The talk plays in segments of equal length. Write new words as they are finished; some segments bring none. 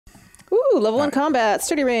Ooh, level 1 combat.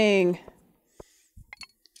 Sturdy ring.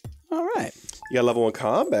 All right. You got level 1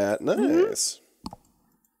 combat. Nice.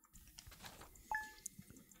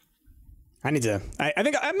 I need to. I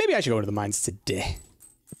think maybe I should go into the mines today.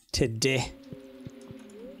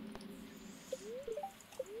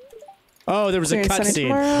 Oh, there was a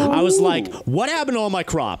cutscene. I was like, "What happened to all my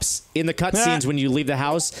crops?" In the cutscenes, when you leave the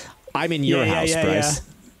house, I'm in your house, Bryce.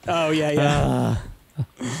 Yeah. Oh yeah.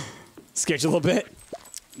 Scared you a little bit.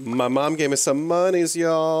 My mom gave me some monies,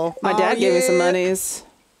 y'all. My dad gave me some monies.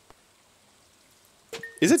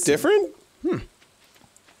 Is it different?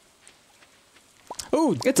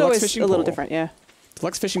 Ooh, it's always a little different, yeah.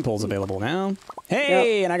 Deluxe fishing pole's available now.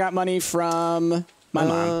 Hey, and I got money from my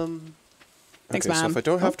mom. Thanks, okay, Mom. So if I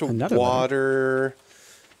don't have to water,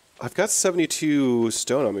 I've got 72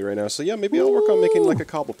 stone on me right now. So yeah, maybe I'll work on making like a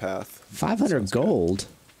cobble path. 500 gold.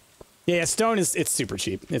 Yeah, stone it's super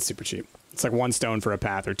cheap. It's super cheap. It's like 1 stone for a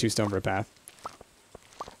path or 2 stone for a path.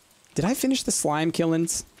 Did I finish the slime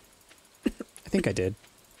killings? I think I did.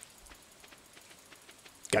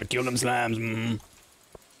 Gotta kill them slimes.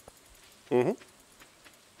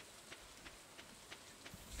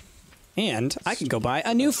 And I can go buy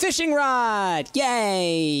a new fishing rod.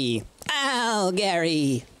 Yay! Ow,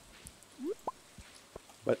 Gary.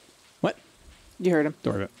 What? What? You heard him.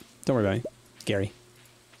 Don't worry about it. Gary.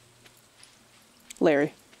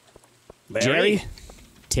 Larry. Jerry?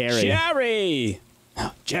 Terry. Jerry!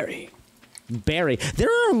 Oh, Jerry. Barry.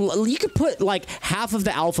 You could put like half of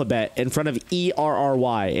the alphabet in front of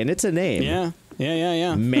E-R-R-Y, and it's a name. Yeah.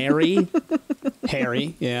 Mary.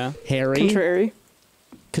 Harry, yeah. Harry. Contrary.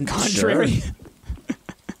 Contrary.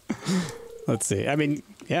 Let's see. I mean,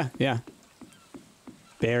 yeah.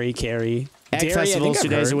 Barry, Carrie. Egg Festival's 2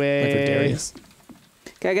 days away.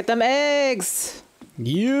 Gotta get them eggs.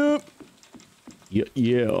 Yep.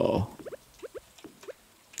 Yeah.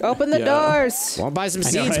 Open the doors. Want to buy some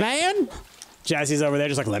seeds, man? Jazzy's over there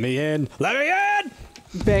just like, let me in. Let me in!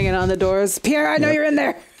 Banging on the doors. Pierre, I know you're in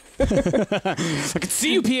there. I can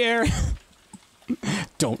see you, Pierre.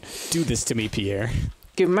 Don't do this to me, Pierre.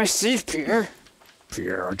 Give me my seeds, Pierre.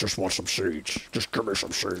 Pierre, I just want some seeds. Just give me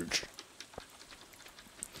some seeds.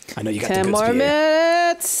 I know you got 10 the goods, more Pierre.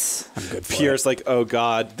 minutes. I'm good for Pierre's like, oh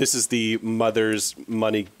God, this is the mother's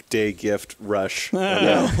money day gift rush.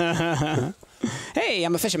 Hey,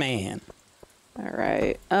 I'm a fisherman. All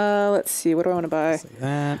right. Let's see. What do I want to buy?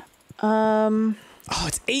 That. Oh,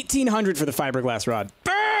 it's 1,800 for the fiberglass rod.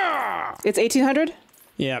 It's 1,800?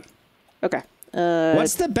 Yep. Okay.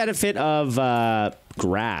 What's the benefit of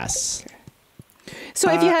grass?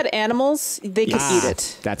 So if you had animals, they could eat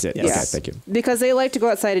it. That's it. Yes. Okay, thank you. Because they like to go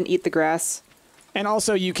outside and eat the grass. And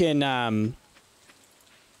also you can,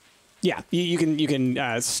 you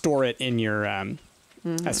can store it in your,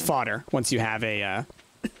 as fodder once you have a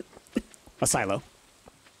silo.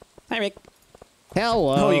 Hi, Rick.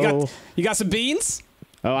 Hello. Oh, you got some beans?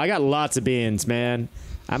 Oh, I got lots of beans, man.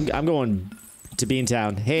 I'm going to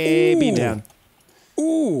Beantown. Hey, Beantown.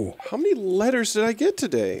 Ooh. How many letters did I get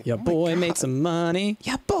today? Your boy made some money.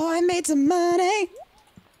 Your boy made some money.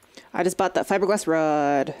 I just bought that fiberglass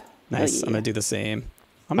rod. Oh, Nice. yeah. I'm going to do the same.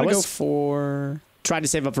 I'm going to go for... Trying to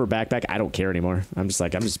save up for a backpack. I don't care anymore. I'm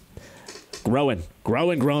just growing.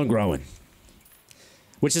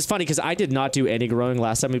 Which is funny because I did not do any growing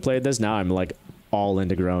last time we played this. Now I'm like all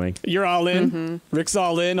into growing. You're all in? Rick's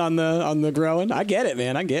all in on the growing? I get it,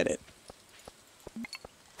 man. I get it.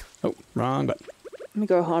 Oh, wrong button. Let me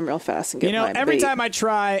go home real fast and get my every bait. time I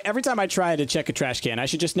try to check a trash can, I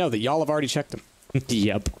should just know that y'all have already checked them.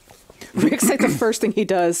 Yep. Rick's like the first thing he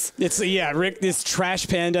does. Rick, this trash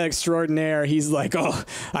panda extraordinaire. He's like, oh,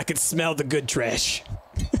 I could smell the good trash.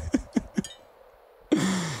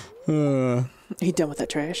 You done with that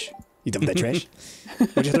trash? You done with that trash?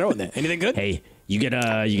 What'd you throw in there? Anything good? Hey, you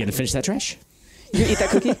gonna finish that trash? You gonna eat that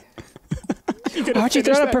cookie? Why'd you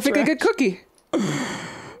throw out a perfectly good cookie?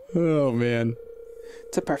 Oh man,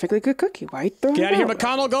 it's a perfectly good cookie. Why throw get it out of here, out?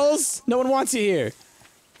 McConnell goals. No one wants you here.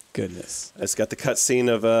 Goodness. It's got the cutscene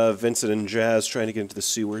of Vincent and Jazz trying to get into the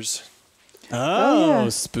sewers. Oh,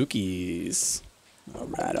 spookies. All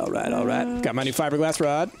right. Got my new fiberglass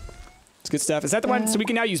rod. It's good stuff. Is that the one? So we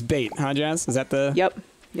can now use bait, huh, Jazz? Is that the?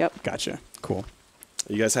 Yep. Gotcha. Cool.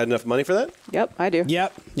 You guys had enough money for that? Yep, I do.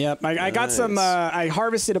 Yep. I got some. I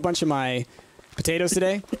harvested a bunch of my potatoes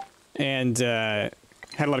today, and had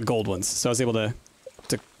a lot of gold ones, so I was able to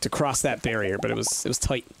cross that barrier. But it was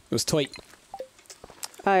tight. It was tight.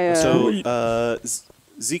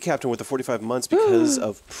 Z Captain with the 45 months because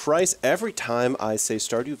of price. Every time I say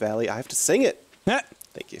Stardew Valley, I have to sing it.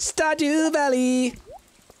 Thank you. Stardew Valley.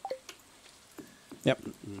 Yep.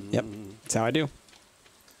 That's how I do.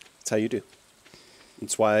 That's how you do.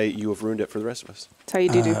 It's why you have ruined it for the rest of us. That's how you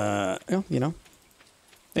do. Well, you know,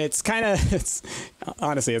 it's kind of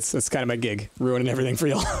honestly, it's kind of my gig, ruining everything for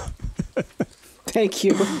y'all. Thank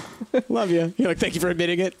you. Love you. You're like, thank you for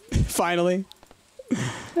admitting it. Finally.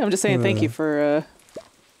 I'm just saying thank you for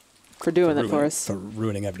doing that for us. For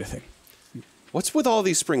ruining everything. What's with all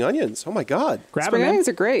these spring onions? Oh my God! Grab Spring them, man. onions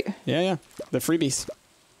are great. Yeah. They're freebies.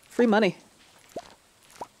 Free money.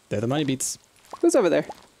 They're the money beats. Who's over there?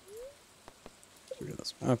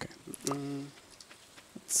 Okay.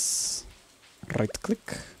 Let's right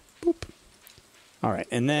click. Boop. All right,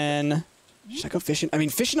 and then should I go fishing? I mean,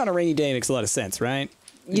 fishing on a rainy day makes a lot of sense, right?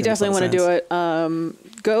 You definitely want to do it.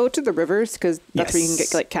 Go to the rivers because that's where you can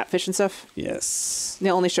get like catfish and stuff. Yes.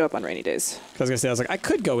 They only show up on rainy days. I was like, I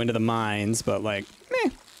could go into the mines, but like,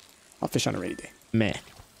 meh. I'll fish on a rainy day. Meh.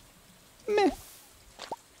 Meh.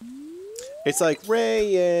 It's like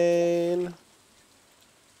rain.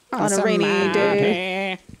 On a rainy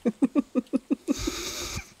day.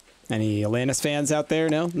 Any Alanis fans out there?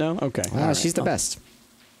 No? Okay. Wow, All she's the best.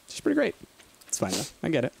 She's pretty great. It's fine, though. I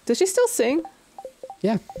get it. Does she still sing?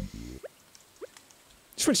 Yeah.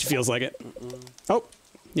 Just when she feels like it. Oh,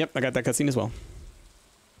 yep, I got that cutscene as well.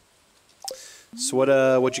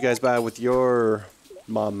 So what'd you guys buy with your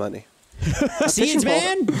mom money? Seeds,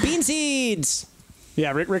 man. Bean seeds.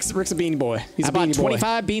 Yeah, Rick's a bean boy. He's I a bought beanie boy.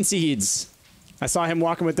 25 bean seeds. I saw him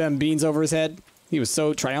walking with them beans over his head. He was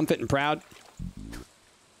so triumphant and proud.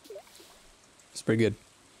 It's pretty good.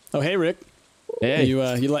 Oh, hey, Rick. Hey. You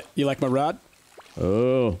like my rod?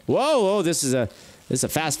 Oh. Whoa. This is a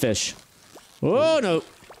fast fish. Oh, no.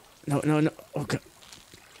 No. Okay.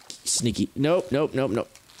 Sneaky. Nope.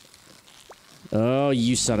 Oh,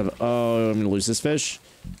 you son of a... Oh, I'm going to lose this fish.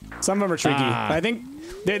 Some of them are tricky. I think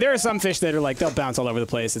there are some fish that are like, they'll bounce all over the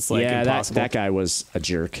place. It's like impossible. that guy was a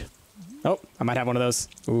jerk. Oh, I might have one of those.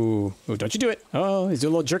 Ooh, don't you do it. Oh, he's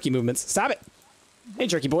doing little jerky movements. Stop it. Hey,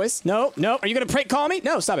 jerky boys. No. Are you going to prank call me?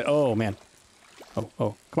 No, stop it. Oh, man.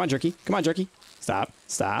 Oh. Come on, jerky. Stop.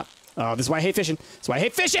 Oh, this is why I hate fishing.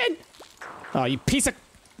 Oh, you piece of...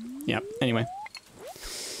 Yep, anyway.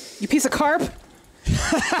 You piece of carp?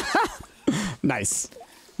 Nice,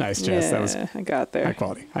 Jess. Yeah, that was I got there. high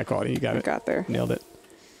quality. You got it. I got there. Nailed it.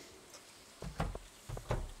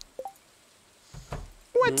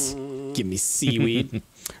 What? Give me seaweed.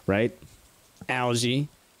 Right? Algae.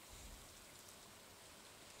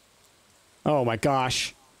 Oh my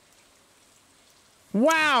gosh.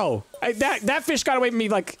 Wow! That fish got away from me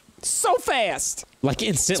like so fast. Like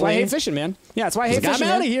instantly. That's why I hate fishing, man. Yeah, that's why I hate fishing.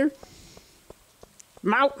 I'm out of here.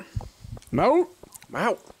 Mout.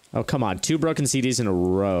 Oh, come on. 2 broken CDs in a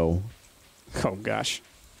row. Oh gosh.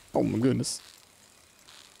 Oh my goodness.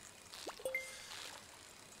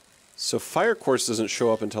 So fire quartz doesn't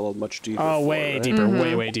show up until much deeper. Oh, way right? deeper,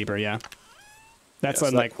 way deeper. Yeah. That's Yes,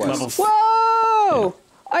 on that like quest. level. Whoa!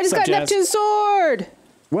 I just What's up, got Jazz? Neptune's sword.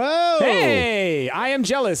 Whoa! Hey, I am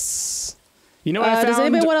jealous. You know what I found? Does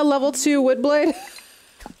anybody want a level 2 wood blade?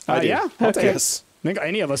 I do. Yeah, I'll take it. Yes. I think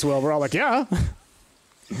any of us will. We're all like, yeah. What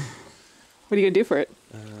are you gonna do for it?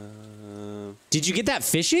 Did you get that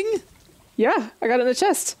fishing? Yeah, I got it in the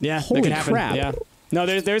chest. Yeah, Holy that could happen. crap. Yeah. No,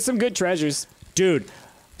 there's some good treasures. Dude,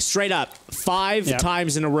 straight up, 5 Yep.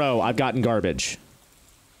 times in a row, I've gotten garbage.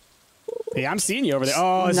 Hey, I'm seeing you over there.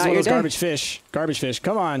 Oh, this is Not one of your those day. garbage fish. Garbage fish.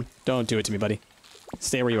 Come on. Don't do it to me, buddy.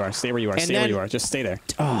 Stay where you are. Stay where you are. Stay where you are. Just stay there.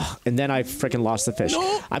 Oh, and then I freaking lost the fish.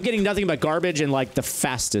 No. I'm getting nothing but garbage and like the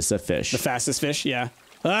fastest of fish. The fastest fish. Yeah.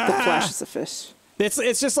 The Ah! flash is a fish.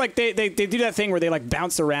 It's just like they do that thing where they like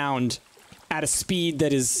bounce around at a speed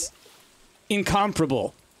that is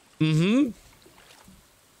incomparable. Mm-hmm.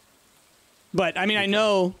 But I mean, I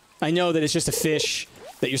know that it's just a fish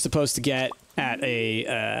that you're supposed to get at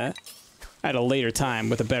a later time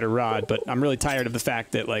with a better rod. But I'm really tired of the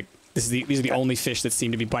fact that like these are the only fish that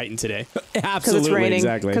seem to be biting today. Because Absolutely, it's raining.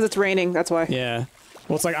 exactly. Because it's raining. That's why. Yeah.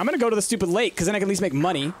 Well, it's like I'm gonna go to the stupid lake because then I can at least make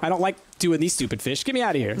money. I don't like doing these stupid fish. Get me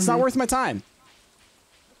out of here. It's not worth my time.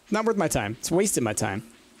 Not worth my time. It's wasting my time.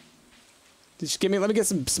 Just let me get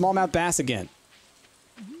some smallmouth bass again.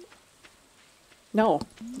 No.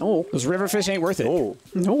 Those river fish ain't worth it. Oh,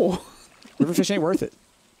 No. River fish ain't worth it.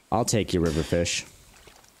 I'll take your river fish.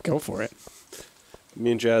 Go for it.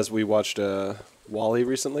 me and Jazz, we watched Wall-E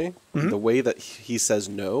recently. Mm-hmm. The way that he says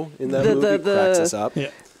no in that The- movie the- cracks us up. Yeah.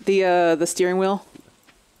 The steering wheel.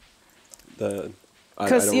 I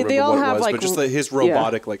 'Cause don't they remember all what it have, was, like, but just his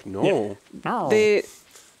robotic, like, no. Oh.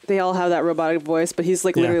 They all have that robotic voice, but he's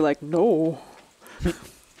like Yeah. literally like no.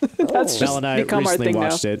 That's Mel just and I become our recently thing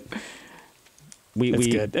watched now. it. We It's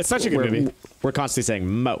good. It's such a good we're- movie. We're constantly saying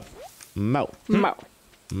mo, mo, Mo.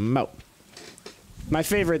 mo. My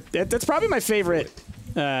favorite. That's probably my favorite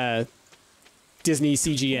Disney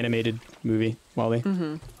CG animated movie, Wally.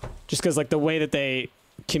 Just because like the way that they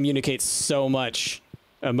communicate so much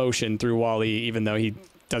emotion through Wally, even though he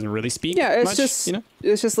doesn't really speak. Yeah, it's much, just you know?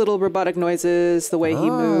 it's just little robotic noises, the way he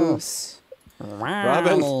moves.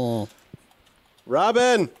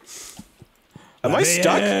 Robin, am I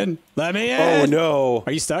stuck? Let me in. Oh no!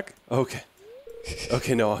 Are you stuck? Okay.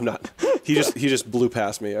 Okay, no, I'm not. He just blew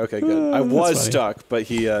past me. Okay, good. I was stuck, but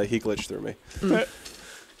he glitched through me.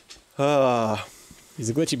 He's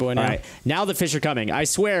a glitchy boy now. All right, now the fish are coming. I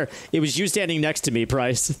swear, it was you standing next to me,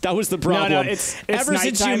 Price. That was the problem. No, it's ever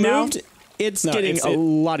since you nighttime moved, now. it's getting a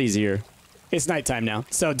lot easier. It's nighttime now,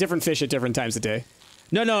 so different fish at different times of day.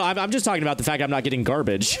 No, I'm just talking about the fact I'm not getting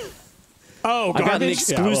garbage. Oh, I've gotten garbage?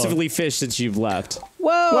 exclusively fish since you've left. Whoa!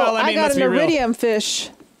 Well, I I mean, got let's an be real. iridium fish.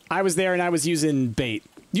 I was there and I was using bait.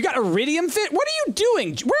 You got iridium fish? What are you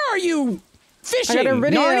doing? Where are you fishing? I got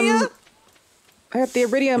iridium. Narnia? I got the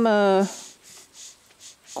iridium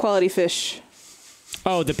quality fish.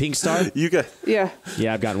 Oh, the pink star? You got. Yeah.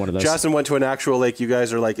 Yeah, I've gotten one of those. Justin went to an actual lake. You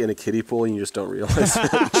guys are like in a kiddie pool, and you just don't realize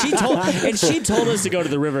it. she told us to go to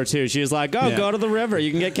the river too. She was like, "Oh, go to the river. You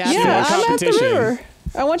can get catfish." Yeah, I'm at the competition. river.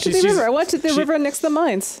 I went to the river. I went to the river next to the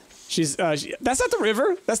mines. She's that's not the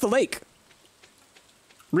river. That's the lake.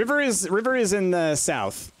 River is in the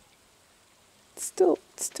south. Still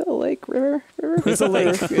a lake, river. It's a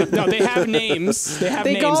lake. No, they have names. They have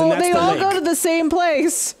names, and that's they the all lake. go to the same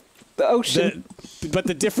place. The ocean. But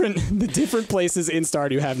the different places in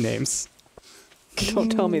Stardew have names. Don't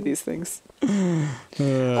tell me these things.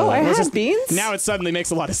 I had beans? Now it suddenly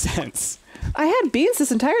makes a lot of sense. I had beans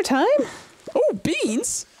this entire time? Oh,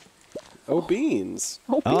 beans! Oh, beans.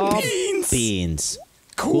 Oh, beans. Beans.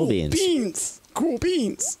 Cool beans. Cool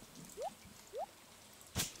beans.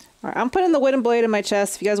 All right, I'm putting the wooden blade in my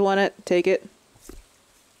chest. If you guys want it, take it.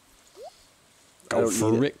 Go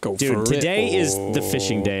for it. Go for it. Dude, today is the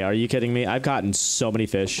fishing day. Are you kidding me? I've gotten so many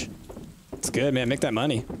fish. It's good, man. Make that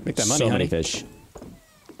money. Make that money, So honey. many fish.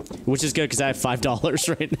 Which is good because I have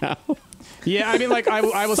 $5 right now. Yeah, I mean, like I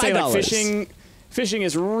will say, like $5. fishing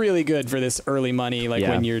is really good for this early money. Like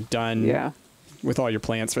when you're done with all your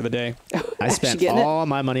plants for the day. I spent all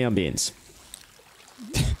my money on beans.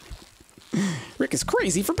 Rick is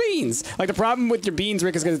crazy for beans. Like the problem with your beans,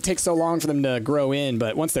 Rick, is going to take so long for them to grow in.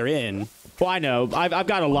 But once they're in, well, I know I've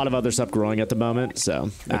got a lot of other stuff growing at the moment, so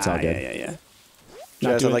it's all good. Yeah.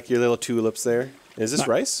 Jazz, I like your little tulips there. Is this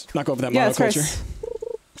rice? Not go for that it's monoculture. rice.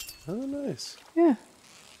 Oh, nice. Yeah.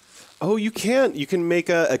 Oh, you can. You can make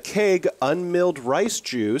a keg unmilled rice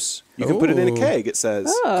juice. You can put it in a keg. It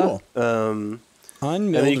says. Oh. Cool. And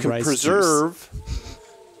Unmilled then you can rice preserve.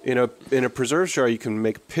 In a preserve jar, you can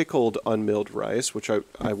make pickled unmilled rice, which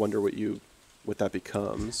I wonder what that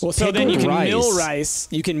becomes. Well, so then you can Pickled mill rice.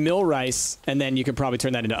 You can mill rice, and then you can probably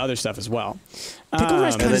turn that into other stuff as well. Pickled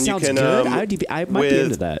rice kind of then you sounds can, good. I might be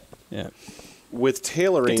into that. Yeah. With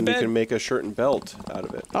tailoring, you bed. can make a shirt and belt out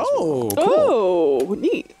of it. Oh, cool. Oh,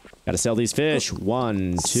 neat. Got to sell these fish.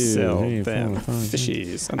 1, 2, Sell 3, them 4, 5,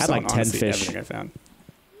 fishies. I'm I'd selling, like 10 honestly, fish. everything I found.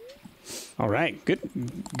 All right,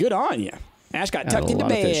 good on you. Ash got Got tucked a into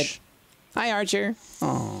lot of bed. fish. Hi, Archer.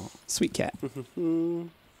 Oh, sweet cat.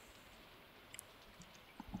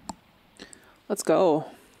 Let's go.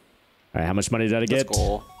 All right, how much money did I get? Let's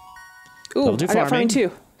go. Ooh, Level 2 I got farming farming.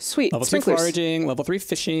 too. Sweet. Level 2 Sprinklers. foraging, level 3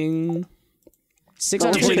 fishing.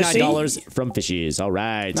 $649 from fishies. All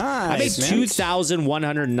right. I made Nice, man.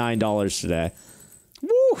 $2,109 today.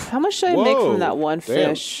 Woo. How much should I make from that one Damn.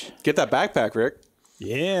 fish? Get that backpack, Rick.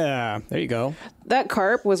 Yeah, there you go. That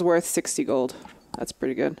carp was worth 60 gold. That's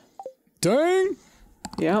pretty good. Dang.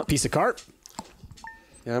 Yeah. Piece of carp.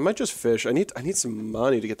 Yeah, I might just fish. I need some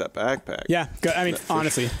money to get that backpack. Yeah, good. I mean,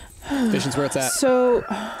 honestly, fishing's where it's at. So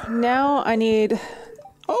now I need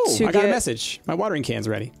Oh, to I got a get- message. My watering can's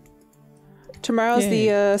ready. tomorrow's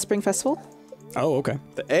the spring festival. Oh, okay.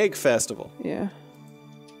 The egg festival. Yeah.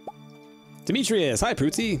 Demetrius, hi,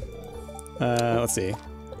 Pootsie. Let's see.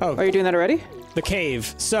 Oh, Are you doing that already? the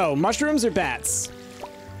cave. So, mushrooms or bats?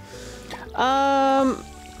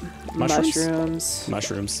 Mushrooms.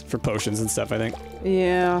 Mushrooms for potions and stuff, I think.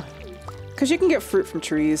 Yeah. Because you can get fruit from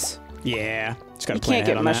trees. Yeah, just gotta You plan can't ahead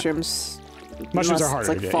get on that. mushrooms. Mushrooms unless are harder It's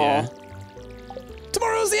like to get, fall. yeah.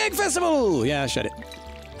 Tomorrow's the egg festival. Yeah, shut it.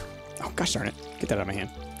 Oh, gosh darn it. Get that out of my hand.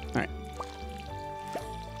 All right.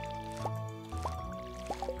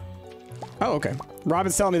 Oh, okay.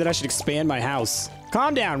 Robin's telling me that I should expand my house.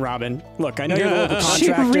 Calm down, Robin. Look, I know you're a local She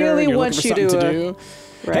contractor. really and you're wants looking you for something to, to do.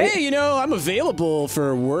 Right? Hey, I'm available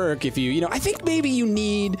for work if you I think maybe you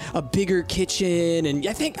need a bigger kitchen, and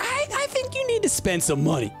I think you need to spend some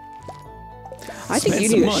money. I think you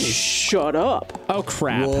need to shut up. Oh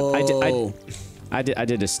crap! Whoa. I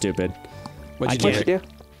did a stupid. What'd What'd you do?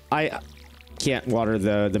 I can't water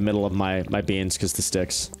the middle of my beans because the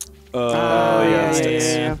sticks.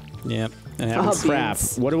 Yeah. Yep. Oh, Crap!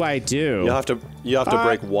 beans. What do I do? You have to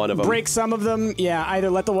break one of them. Break some of them. Yeah, either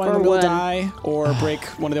let the one in the middle die, or break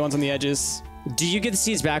one of the ones on the edges. Do you get the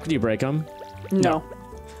seeds back when you break them? No.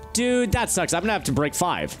 Dude, that sucks. I'm gonna have to break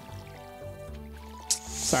 5.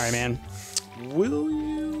 Sorry, man. Will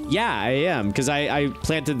you? Yeah, I am because I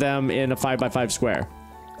planted them in a 5x5 square.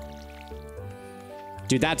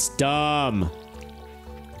 Dude, that's dumb.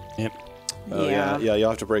 Yep. Oh yeah, you'll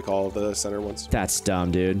have to break all of the center ones. That's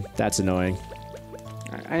dumb, dude. That's annoying.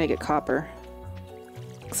 Alright, I need to get copper.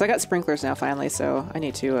 Because I got sprinklers now, finally, so I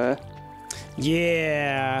need to,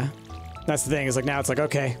 Yeah. That's the thing. It's like now it's like,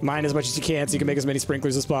 okay, mine as much as you can so you can make as many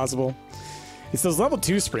sprinklers as possible. It's those level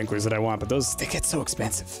 2 sprinklers that I want, but those, they get so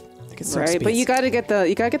expensive. They get so expensive. But you gotta get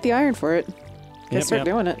the iron for it. Gotta start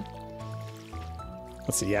doing it.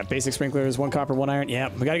 Let's see, yeah, basic sprinklers, 1 copper, 1 iron. Yeah,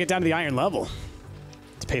 we gotta get down to the iron level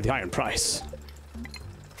to pay the iron price.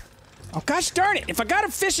 Oh gosh darn it! If I got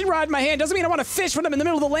a fishing rod in my hand, doesn't mean I want to fish when I'm in the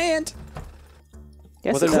middle of the land.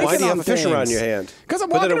 Yes, Well, then why do you have a fishing rod in your hand? Because I'm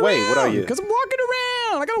Put walking it away. around. What are you? Because I'm walking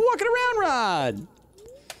around. I got a walking around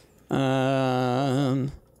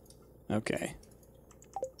rod. Okay.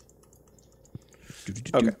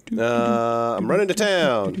 Okay. I'm running to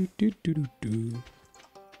town.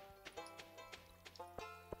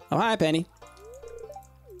 Oh, hi, Penny.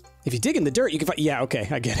 If you dig in the dirt, you can find... Yeah, okay,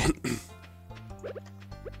 I get it.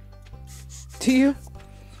 Do you?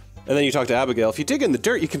 And then you talk to Abigail. If you dig in the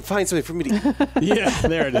dirt, you can find something for me to eat. Yeah,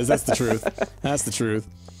 there it is. That's the truth. That's the truth.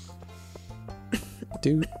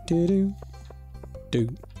 Do.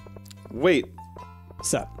 Wait.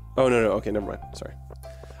 Sup? Oh, no. Okay, never mind. Sorry.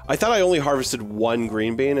 I thought I only harvested 1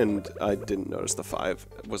 green bean, and I didn't notice the 5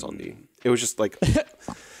 was on the... It was just like...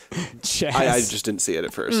 I just didn't see it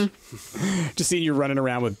at first. Just seeing you running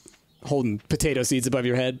around with holding potato seeds above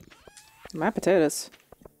your head. My potatoes.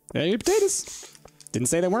 Yeah, your potatoes. Didn't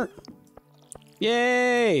say they weren't.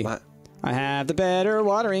 Yay! What? I have the better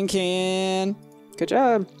watering can. Good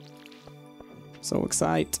job. So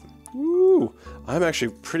excited. Woo! I'm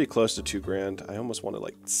actually pretty close to $2,000. I almost want to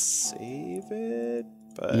like save it,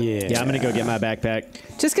 but Yeah, I'm gonna go get my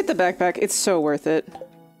backpack. Just get the backpack. It's so worth it.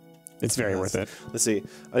 it's very worth it. let's see.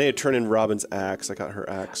 I need to turn in Robin's axe. I got her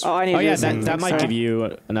axe. Oh, I need Oh to yeah, do some- that might give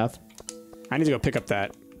you enough. I need to go pick up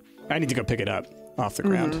that. I need to go pick it up off the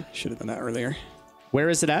ground. Should have done that earlier. Where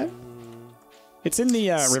is it at? It's in the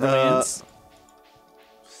Riverlands.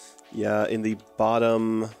 Yeah, in the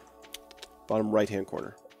bottom right-hand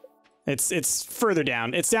corner. It's further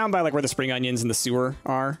down. It's down by like where the spring onions and the sewer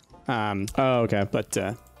are. Oh, okay. But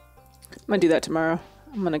I'm gonna do that tomorrow.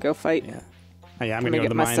 I'm gonna go fight. yeah. Oh, yeah, I'm Let gonna me go to get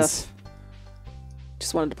the my mines. stuff.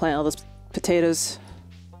 Just wanted to plant all those potatoes.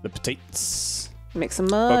 The potatoes. Make some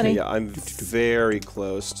money. Okay, yeah, I'm very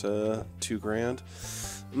close to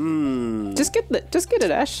 $2,000. Just get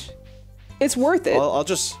it, Ash. It's worth it. I'll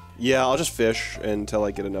just fish until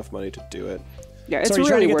I get enough money to do it. Yeah, it's So are you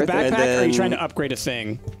really trying to worth get the it. backpack, or are you then- trying to upgrade a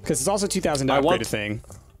thing? Because it's also 2,000 to I upgrade want- a thing.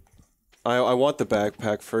 I want the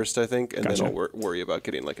backpack first, I think, and Gotcha. then I'll worry about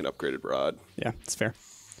getting like an upgraded rod. Yeah, it's fair.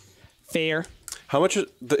 Fair. How much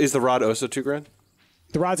is the rod? Also $2,000?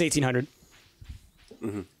 The rod's 1,800.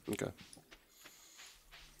 Okay.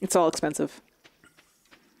 It's all expensive.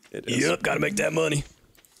 It is. Yep, gotta make that money.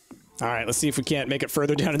 All right, let's see if we can't make it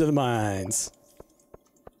further down into the mines.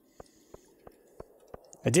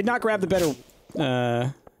 I did not grab the better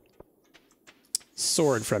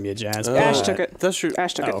sword from you, Jazz. Ash took it. That's true.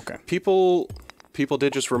 Ash took it. okay. People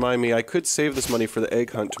did just remind me I could save this money for the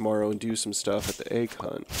egg hunt tomorrow and do some stuff at the egg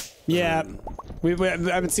hunt. Yeah, we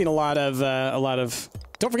haven't seen a lot of.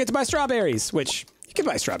 Don't forget to buy strawberries, which you can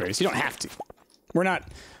buy strawberries. You don't have to. We're not.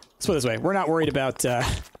 Let's put it this way. We're not worried about.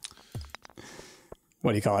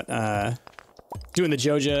 What do you call it? Doing the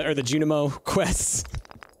Joja or the Junimo quests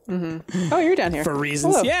Oh, you're down here. for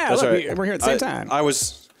reasons. Hello. Yeah, That's look, right. we're here at the same time.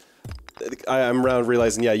 I'm around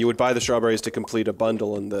realizing, yeah, you would buy the strawberries to complete a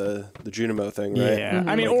bundle in the Junimo thing, right? Yeah,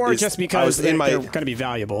 I mean, Like, or is- just I because was in they're my- going to be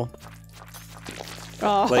valuable.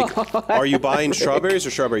 Like, are you buying strawberries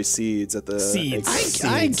or strawberry seeds at the Seeds. egg hunt?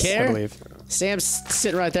 Seeds, I care. believe. Sam's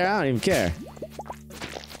sitting right there. I don't even care.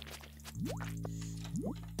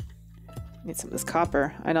 Need some of this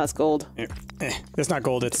copper. I know it's gold. It's not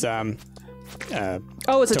gold. It's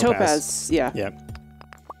Oh, it's a topaz. Yeah. Yeah,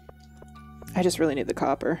 I just really need the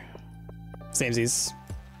copper. samesies.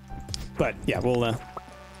 But yeah, we'll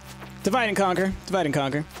divide and conquer. Divide and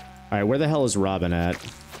conquer. All right, where the hell is Robin at?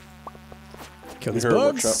 Kill these Her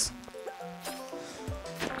bugs. workshop.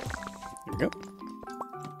 we go.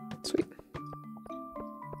 Sweet.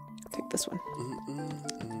 Take this one.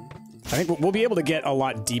 I think we'll be able to get a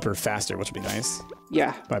lot deeper faster, which will be nice.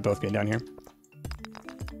 Yeah. By both being down here.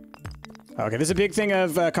 Okay, there's a big thing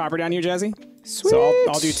of copper down here, Jazzy. Sweet. So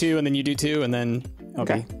I'll do 2, and then you do 2, and then I'll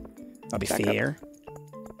be Back fair.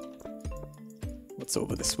 What's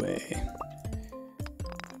over this way?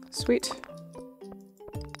 Sweet.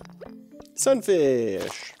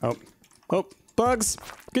 Sunfish. Oh, bugs!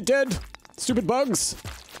 Get dead! Stupid bugs!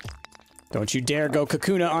 Don't you dare go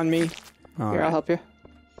Kakuna on me. Here, I'll help you.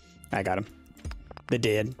 I got him. They're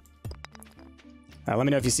dead. Let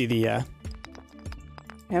me know if you see the... I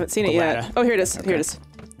haven't seen it yet. ladder. Oh, here it is. Okay. Here it is.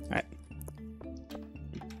 All right.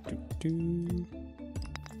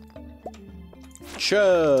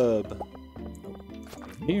 Chub.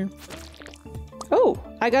 Here. Oh,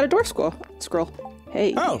 I got a dwarf scroll.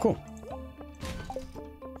 Hey. Oh, cool.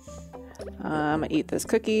 I'm gonna eat this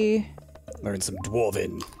cookie. Learn some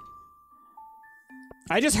dwarven.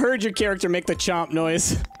 I just heard your character make the chomp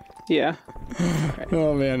noise. Yeah.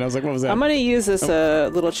 Oh man, I was like, what was that? I'm gonna use this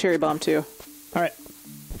little cherry bomb too. All right.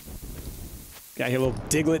 Got here little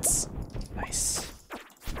diglets. Nice.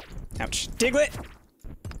 Ouch. Diglet!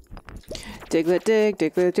 Diglet dig,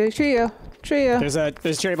 diglet dig, trio. There's a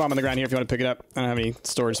cherry bomb on the ground here if you want to pick it up. I don't have any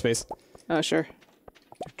storage space. Oh, sure.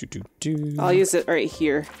 Do. I'll use it right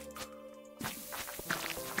here.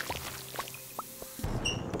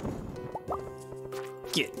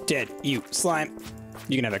 Get dead, you slime.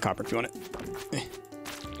 You can have that copper if you want it.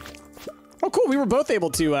 Oh, cool. We were both able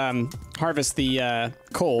to harvest the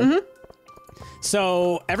coal. Mm-hmm.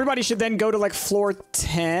 So everybody should then go to like floor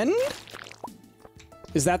 10.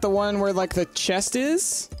 Is that the one where like the chest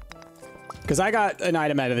is? Because I got an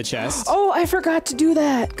item out of the chest. Oh, I forgot to do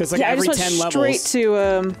that. Because like every 10 levels. Straight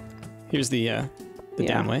to Here's the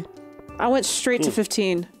down way. I went straight to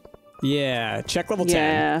 15. Yeah, check level 10.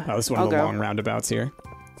 Yeah. Oh, this is one of the long roundabouts here.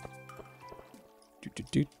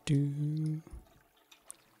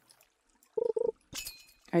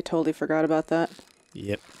 I totally forgot about that.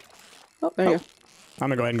 Yep. Oh, there you go. I'm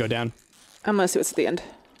gonna go ahead and go down. I'm gonna see what's at the end.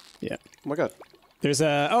 Yeah. Oh my god. There's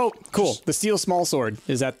a cool. The steel small sword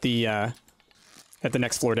is at the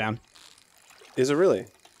next floor down. Is it really?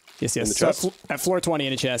 Yes. In the So chest? at floor 20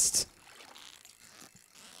 in a chest.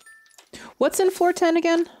 What's in floor 10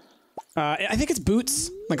 again? I think it's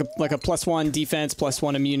boots, like a +1 defense,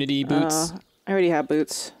 +1 immunity boots. I already have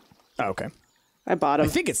boots. Oh, okay. I bought them. I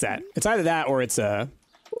think it's that. It's either that or it's a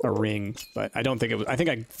ring, but I don't think it was. I think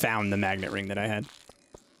I found the magnet ring that I had.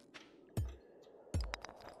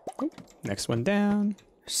 Next one down.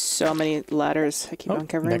 So many ladders I keep on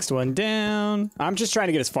covering. Next one down. I'm just trying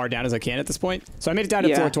to get as far down as I can at this point. So I made it down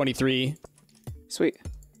to floor 23. Sweet.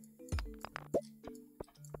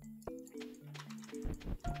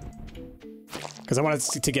 Because I wanted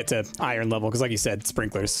to get to iron level, because like you said,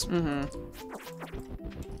 sprinklers. Mm-hmm.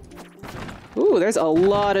 Ooh, there's a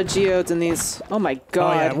lot of geodes in these. Oh my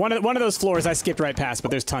god. Oh yeah, one of those floors I skipped right past,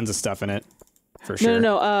 but there's tons of stuff in it. For sure.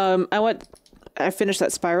 No. I finished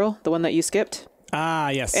that spiral, the one that you skipped. Ah,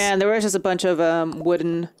 yes. And there was just a bunch of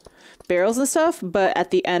wooden barrels and stuff, but at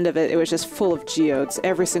the end of it, it was just full of geodes.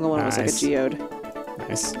 Every single one was like a geode.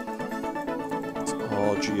 Nice. It's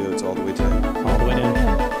all geodes all the way down. All the way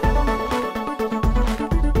down.